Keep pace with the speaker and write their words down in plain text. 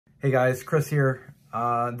Hey guys, Chris here.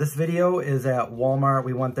 This video is at Walmart.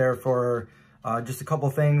 We went there for just a couple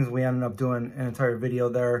things. We ended up doing an entire video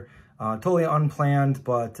there. Totally unplanned,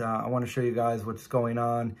 but I want to show you guys what's going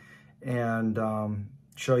on and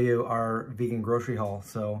show you our vegan grocery haul.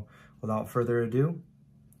 So without further ado,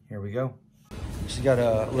 here we go. She got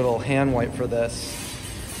a little hand wipe for this.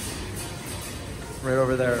 Right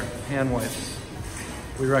over there, hand wipes.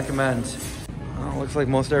 We recommend. Looks like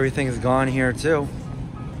most everything is gone here too.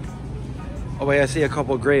 Oh wait, I see a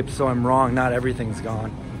couple grapes, so I'm wrong. Not everything's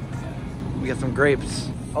gone. We got some grapes.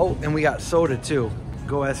 Oh, and we got soda too.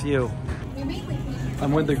 Go SU.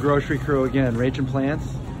 I'm with the grocery crew again. Rachel Plants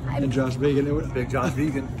and Josh Vegan. Big Josh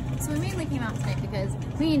Vegan. So we mainly came out today because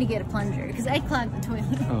we need to get a plunger because I clogged the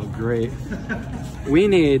toilet. Oh, great. We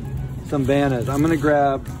need some bananas. I'm gonna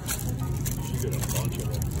grab.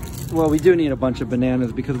 Well, we do need a bunch of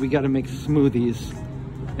bananas because we got to make smoothies.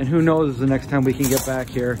 And who knows the next time we can get back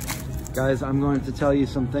here. Guys, I'm going to tell you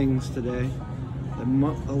some things today that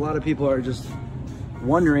a lot of people are just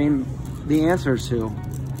wondering the answers to.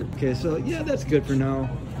 Okay, so yeah, that's good for now.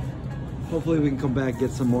 Hopefully we can come back,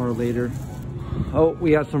 get some more later. Oh,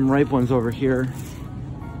 we got some ripe ones over here.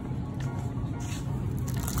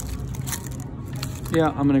 Yeah,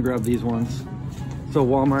 I'm gonna grab these ones. So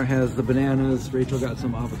Walmart has the bananas. Rachel got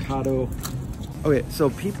some avocado. Okay, so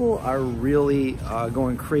people are really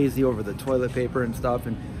going crazy over the toilet paper and stuff,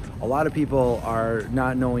 and a lot of people are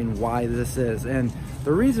not knowing why this is. And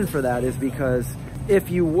the reason for that is because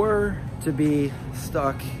if you were to be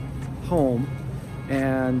stuck home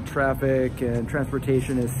and traffic and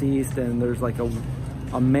transportation is ceased and there's like a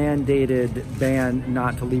mandated ban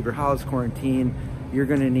not to leave your house, quarantine, you're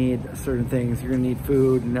gonna need certain things. You're gonna need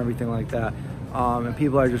food and everything like that. And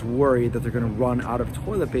people are just worried that they're gonna run out of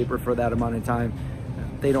toilet paper for that amount of time.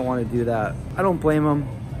 They don't wanna do that. I don't blame them.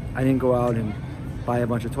 I didn't go out and buy a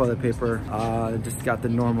bunch of toilet paper, just got the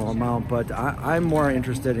normal amount, but I'm more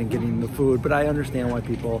interested in getting the food. But I understand why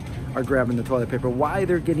people are grabbing the toilet paper. Why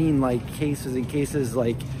they're getting like cases and cases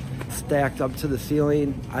like stacked up to the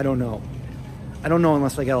ceiling, I don't know. I don't know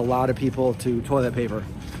unless I got a lot of people to toilet paper.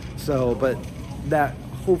 So, but that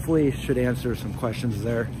hopefully should answer some questions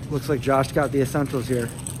there. Looks like Josh got the essentials here.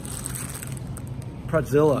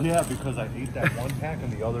 Pretzilla. Yeah, because I ate that one pack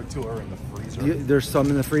and the other two are in the freezer. There's some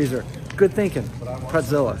in the freezer. Good thinking.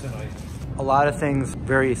 Pretzilla. A lot of things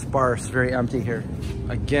very sparse, very empty here.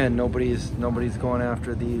 Again, nobody's going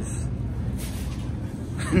after these.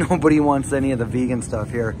 Nobody wants any of the vegan stuff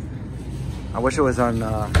here. I wish it was on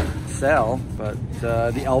sale, but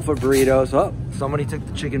the Alpha burritos. Oh, somebody took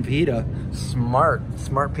the chicken fajita.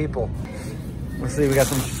 Smart people. Let's see, we got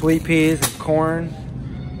some sweet peas and corn.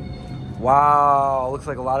 Wow, looks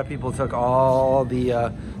like a lot of people took all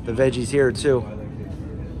the veggies here too.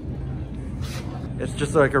 It's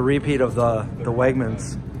just like a repeat of the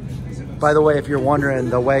Wegmans. By the way, if you're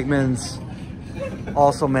wondering, the Wegmans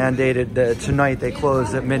also mandated that tonight they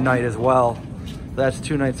close at midnight as well. That's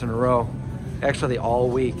 2 nights in a row. Actually, all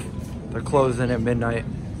week they're closing at midnight.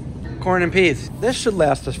 Corn and peas. This should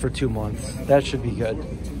last us for 2 months. That should be good.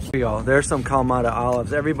 Here we go. There's some Kalamata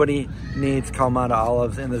olives. Everybody needs Kalamata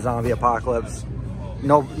olives in the zombie apocalypse.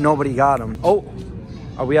 Nobody got them. Oh,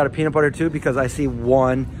 are we out of peanut butter too? Because I see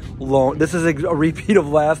one lone. This is a repeat of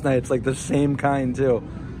last night. It's like the same kind too.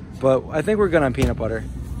 But I think we're good on peanut butter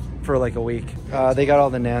for like a week. They got all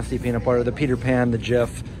the nasty peanut butter, the Peter Pan, the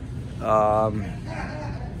Jif.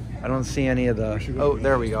 I don't see any of the, oh,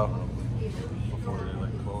 there we go.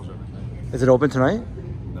 Is it open tonight?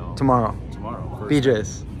 No. Tomorrow? Tomorrow.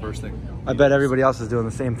 BJ's. First thing. I bet everybody else is doing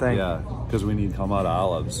the same thing. Yeah, because we need Kalamata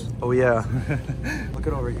olives. Oh yeah. Look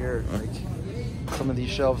at over here. Like some of these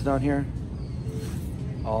shelves down here,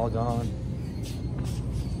 all gone.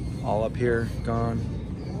 All up here, gone.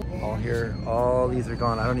 All here, all these are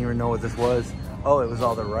gone. I don't even know what this was. Oh, it was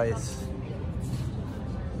all the rice.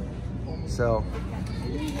 So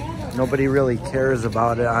nobody really cares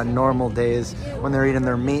about it on normal days when they're eating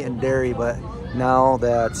their meat and dairy, but now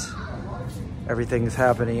that everything's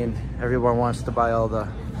happening, everyone wants to buy all the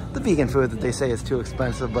vegan food that they say is too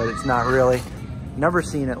expensive, but it's not really. Never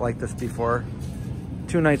seen it like this before.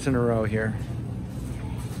 2 nights in a row here.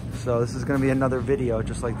 So this is gonna be another video,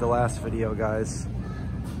 just like the last video, guys.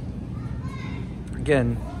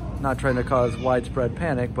 Again, not trying to cause widespread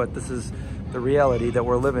panic, but this is the reality that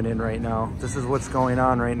we're living in right now. This is what's going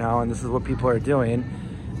on right now, and this is what people are doing.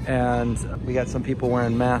 And we got some people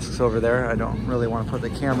wearing masks over there. I don't really want to put the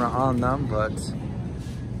camera on them, but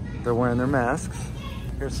they're wearing their masks.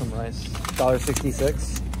 Here's some rice,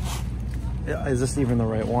 $1.66. Is this even the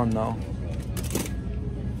right one though?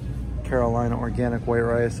 Carolina organic white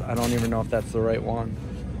rice. I don't even know if that's the right one.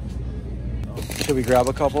 Should we grab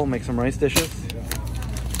a couple, make some rice dishes?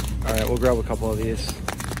 All right, we'll grab a couple of these.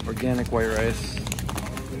 Organic white rice.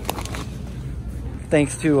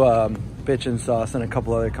 Thanks to Bitchin' Sauce and a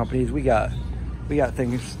couple other companies, we got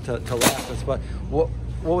things to last us. But what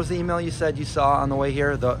was the email you said you saw on the way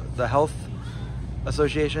here? The Health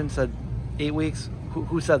Association said 8 weeks.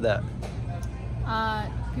 Who said that?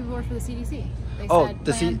 People who work for the CDC. They said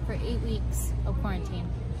plan for 8 weeks of quarantine.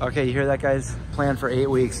 Okay, you hear that, guys? Plan for 8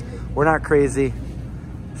 weeks. We're not crazy.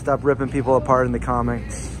 Stop ripping people apart in the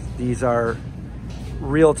comments. These are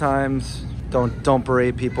real times. Don't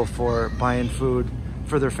berate people for buying food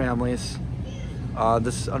for their families.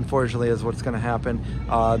 This unfortunately is what's going to happen.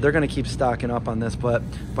 They're going to keep stocking up on this, but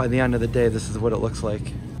by the end of the day, this is what it looks like.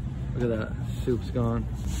 Look at that. Soup's gone.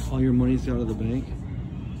 All your money's out of the bank.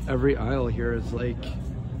 Every aisle here is like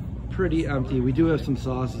pretty empty. We do have some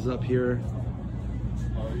sauces up here.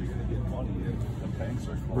 Oh, you're gonna get money if the banks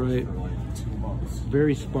are closed right. for like 2 months.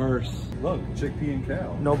 Very sparse. Look, chickpea and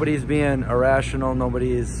cow. Nobody's being irrational.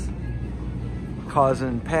 Nobody's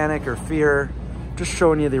causing panic or fear. Just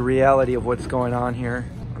showing you the reality of what's going on here.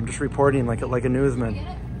 I'm just reporting like a newsman.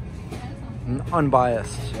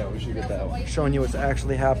 Unbiased. Yeah, we should get that one. Showing you what's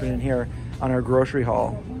actually happening here on our grocery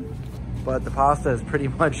haul. But the pasta is pretty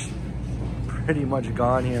much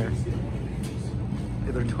gone here.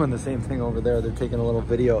 They're doing the same thing over there. They're taking a little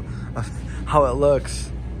video of how it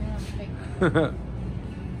looks.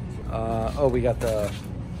 Oh, we got the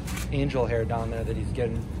angel hair down there that he's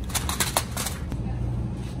getting.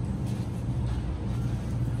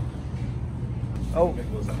 Oh,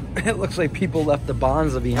 it looks like people left the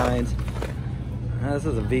bonza behind. This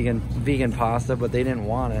is a vegan pasta, but they didn't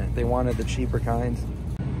want it. They wanted the cheaper kinds.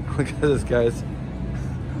 Look at this, guys.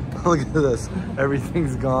 Look at this.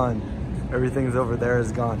 Everything's gone. Everything's over there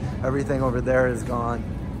is gone. Everything over there is gone.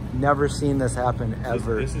 Never seen this happen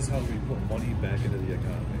ever. This is how we put money back into the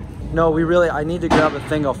economy. No, I need to grab a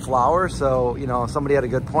thing of flour. So, you know, somebody had a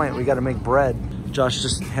good point. We got to make bread. Josh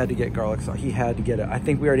just had to get garlic sauce. He had to get it. I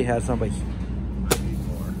think we already had some, but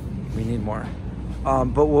we need more.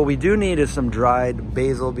 But what we do need is some dried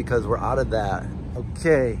basil because we're out of that.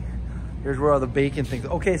 Okay, here's where all the bacon things.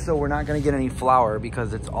 Okay, so we're not gonna get any flour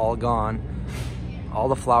because it's all gone. All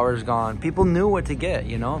the flour's gone. People knew what to get,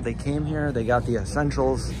 you know? They came here, they got the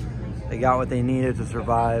essentials, they got what they needed to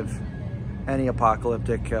survive any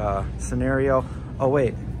apocalyptic scenario. Oh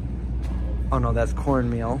wait, oh no, that's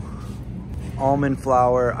cornmeal. Almond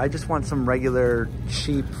flour. I just want some regular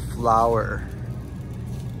cheap flour.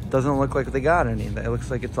 Doesn't look like they got any. It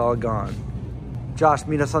looks like it's all gone. Josh,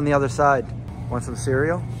 meet us on the other side. Want some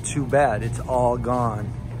cereal? Too bad, it's all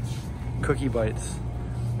gone. Cookie Bites.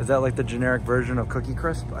 Is that like the generic version of Cookie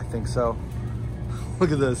Crisp? I think so.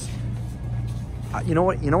 Look at this. You know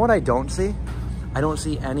what I don't see? I don't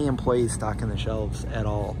see any employees stocking the shelves at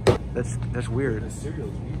all. That's weird. The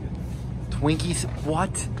cereal's vegan. Twinkies,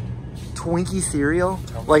 what? Twinkie cereal?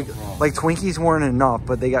 Like Twinkies weren't enough,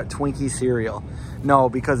 but they got Twinkie cereal. No,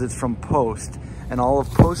 because it's from Post, and all of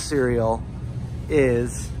Post cereal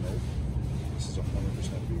is... Nope. This is 100%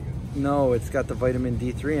 vegan. No, it's got the vitamin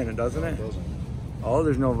D3 in it, doesn't it? It doesn't. Oh,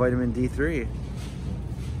 there's no vitamin D3.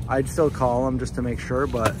 I'd still call them just to make sure,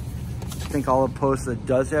 but I think all of Post that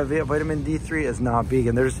does have vitamin D3 is not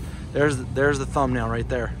vegan. There's the thumbnail right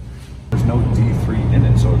there. There's no D3 in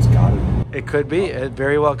it, so it's gotta be. It could be. It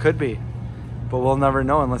very well could be. But we'll never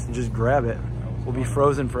know unless you just grab it. We'll be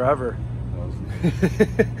frozen forever.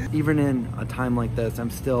 Even in a time like this, I'm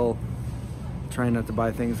still trying not to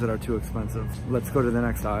buy things that are too expensive. Let's go to the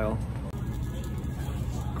next aisle.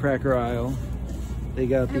 Cracker aisle. They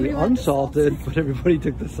got the unsalted, but everybody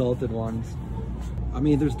took the salted ones. I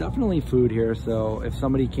mean, there's definitely food here, so if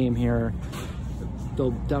somebody came here,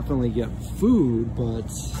 they'll definitely get food, but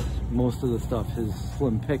most of the stuff is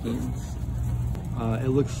slim pickings. It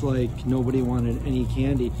looks like nobody wanted any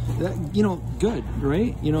candy. That, you know, good,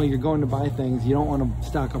 right? You know, you're going to buy things, you don't want to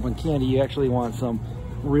stock up on candy, you actually want some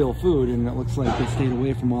real food, and it looks like they stayed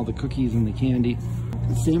away from all the cookies and the candy.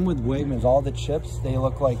 Same with Wegmans, all the chips, they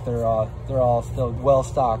look like they're all still well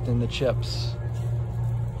stocked in the chips.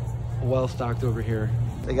 Well stocked over here.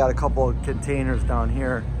 They got a couple of containers down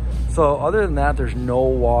here. So other than that, there's no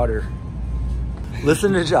water.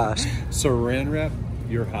 Listen to Josh. Saran wrap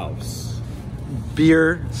your house.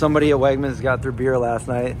 Beer, somebody at Wegmans got their beer last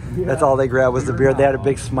night. Yeah. That's all they grabbed was the beer. They had a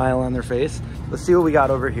big smile on their face. Let's see what we got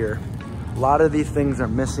over here. A lot of these things are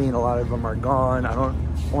missing. A lot of them are gone.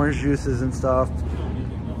 Orange juices and stuff.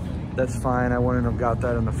 That's fine. I wouldn't have got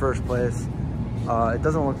that in the first place. It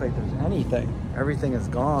doesn't look like there's anything. Everything is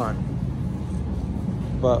gone.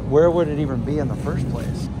 But where would it even be in the first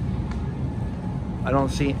place? I don't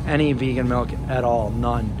see any vegan milk at all,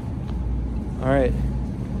 none. All right.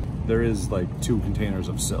 There is like 2 containers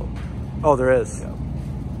of silk. Oh, there is? Yeah.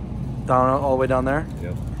 Down, all the way down there?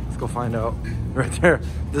 Yep. Let's go find out. Right there.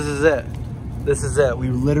 This is it. This is it. We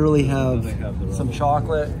literally have some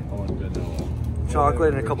chocolate.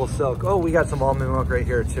 Chocolate and a couple silk. Oh, we got some almond milk right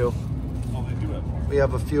here too. Oh, they do have more. We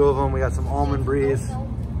have a few of them. We got some almond breeze.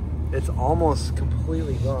 It's almost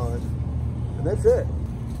completely gone. And that's it.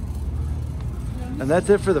 And that's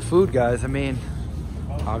it for the food, guys. I mean,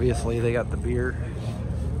 obviously they got the beer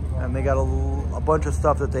and they got a bunch of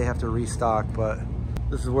stuff that they have to restock, but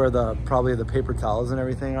this is where probably the paper towels and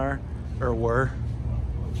everything are, or were.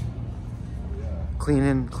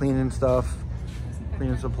 Cleaning stuff,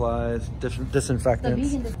 cleaning supplies,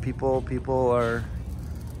 disinfectants. People are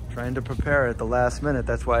trying to prepare at the last minute.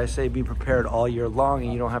 That's why I say be prepared all year long,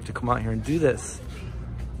 and you don't have to come out here and do this.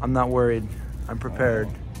 I'm not worried. I'm prepared.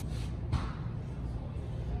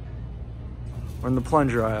 We're in the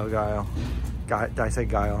plunger aisle, Did I say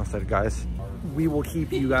guile instead of guys? We will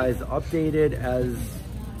keep you guys updated as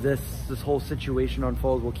this whole situation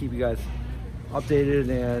unfolds. We'll keep you guys updated,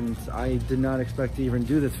 and I did not expect to even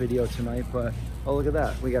do this video tonight, but oh, look at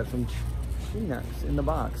that. We got some Kleenex in the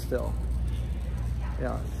box still.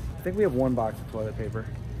 Yeah, I think we have 1 box of toilet paper,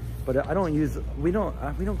 but I don't use, we don't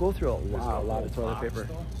go through a lot of toilet paper.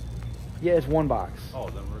 Yeah, it's 1 box. Oh,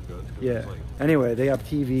 then we're good. Yeah. Anyway, they have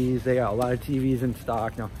TVs. They got a lot of TVs in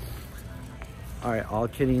stock now. All right, all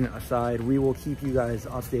kidding aside, we will keep you guys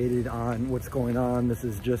updated on what's going on. This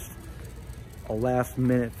is just a last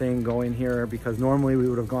minute thing going here because normally we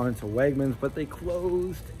would have gone into Wegmans, but they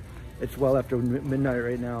closed. It's well after midnight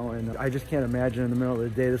right now, and I just can't imagine in the middle of the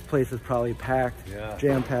day. This place is probably packed,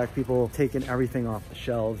 jam-packed, people taking everything off the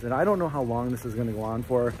shelves. And I don't know how long this is gonna go on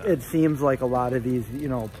for. It seems like a lot of these,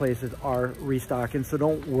 places are restocking, so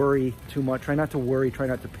don't worry too much. Try not to worry, try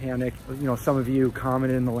not to panic. Some of you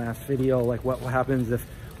commented in the last video, like what happens if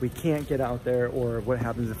we can't get out there, or what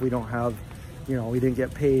happens if we don't have, we didn't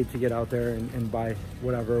get paid to get out there and buy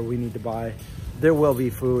whatever we need to buy. There will be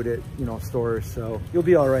food at stores, so you'll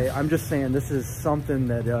be all right. I'm just saying this is something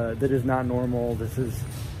that that is not normal. This is,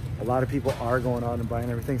 a lot of people are going out and buying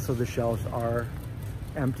everything, so the shelves are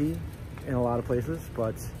empty in a lot of places.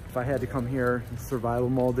 But if I had to come here in survival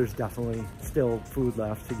mode, there's definitely still food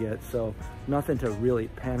left to get. So nothing to really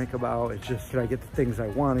panic about. It's just, can I get the things I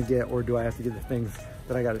want to get, or do I have to get the things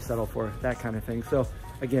that I got to settle for? That kind of thing. So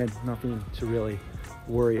again, nothing to really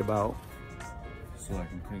worry about. So I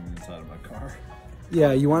can clean the inside of my car.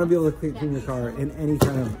 Yeah, you want to be able to clean your car in any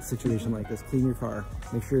kind of situation like this. Clean your car.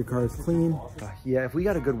 Make sure your car is clean. Yeah, if we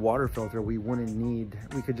got a good water filter, we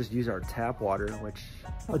could just use our tap water, which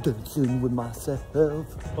I did soon with myself.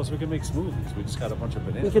 Plus, we can make smoothies. We just got a bunch of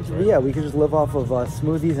bananas, right? Yeah, we could just live off of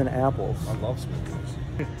smoothies and apples. I love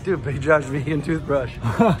smoothies. Dude, Big Josh vegan toothbrush.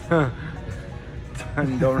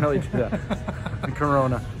 Don't really do that.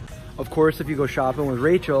 Corona. Of course, if you go shopping with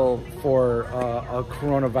Rachel for a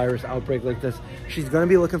coronavirus outbreak like this, she's going to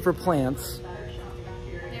be looking for plants.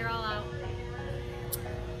 They're all out.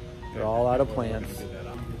 They're all out of plants.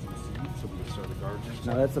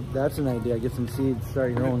 Now that's an idea. Get some seeds,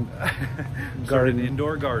 start your own garden. An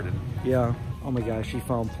indoor garden. Yeah. Oh my gosh, she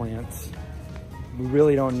found plants. We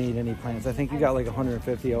really don't need any plants. I think we got like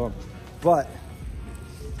 150 of them, but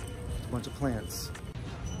a bunch of plants.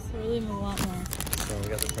 So we're leaving a lot more. So we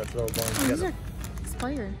got the pretzel buns. Oh, these are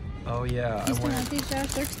expired. Oh yeah. These these,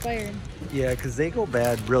 Josh, they're expired. Yeah, because they go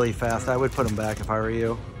bad really fast. I would put them back if I were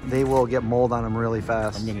you. They will get mold on them really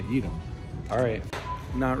fast. I'm gonna eat them. All right.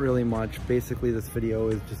 Not really much. Basically, this video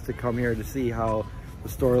is just to come here to see how the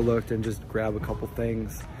store looked and just grab a couple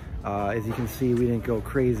things. As you can see, we didn't go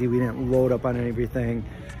crazy. We didn't load up on everything.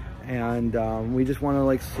 And we just want to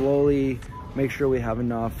like slowly make sure we have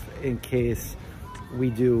enough in case we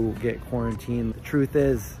do get quarantined. The truth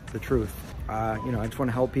is the truth. I just want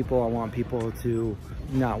to help people. I want people to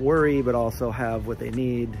not worry, but also have what they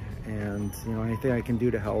need. And anything I can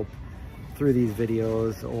do to help through these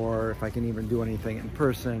videos, or if I can even do anything in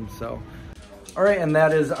person. So, all right, and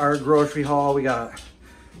that is our grocery haul. We got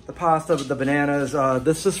the pasta, the bananas.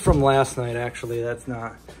 This is from last night, actually. That's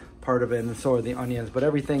not part of it, and so are the onions. But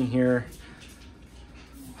everything here,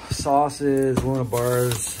 sauces, Luna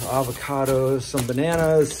bars, avocados, some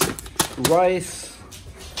bananas, rice,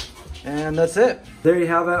 and that's it. There you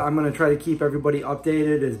have it. I'm gonna try to keep everybody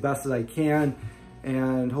updated as best as I can,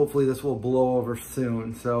 and hopefully this will blow over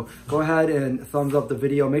soon. So go ahead and thumbs up the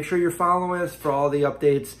video. Make sure you're following us for all the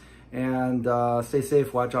updates, and stay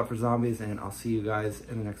safe, watch out for zombies, and I'll see you guys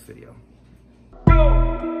in the next video.